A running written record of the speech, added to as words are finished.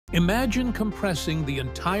Imagine compressing the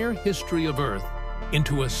entire history of Earth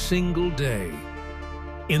into a single day.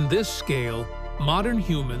 In this scale, modern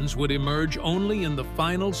humans would emerge only in the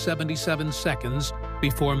final 77 seconds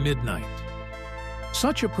before midnight.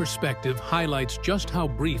 Such a perspective highlights just how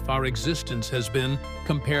brief our existence has been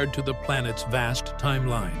compared to the planet's vast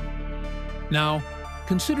timeline. Now,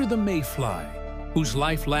 consider the mayfly, whose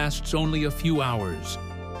life lasts only a few hours,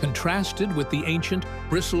 contrasted with the ancient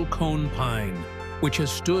bristlecone pine, which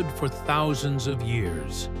has stood for thousands of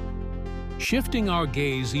years. Shifting our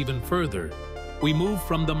gaze even further, we move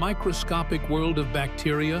from the microscopic world of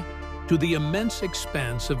bacteria to the immense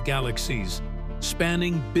expanse of galaxies,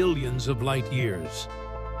 spanning billions of light years.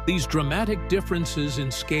 These dramatic differences in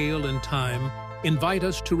scale and time invite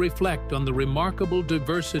us to reflect on the remarkable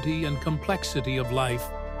diversity and complexity of life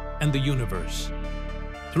and the universe.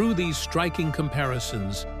 Through these striking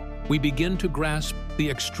comparisons, we begin to grasp the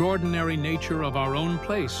extraordinary nature of our own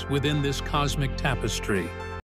place within this cosmic tapestry.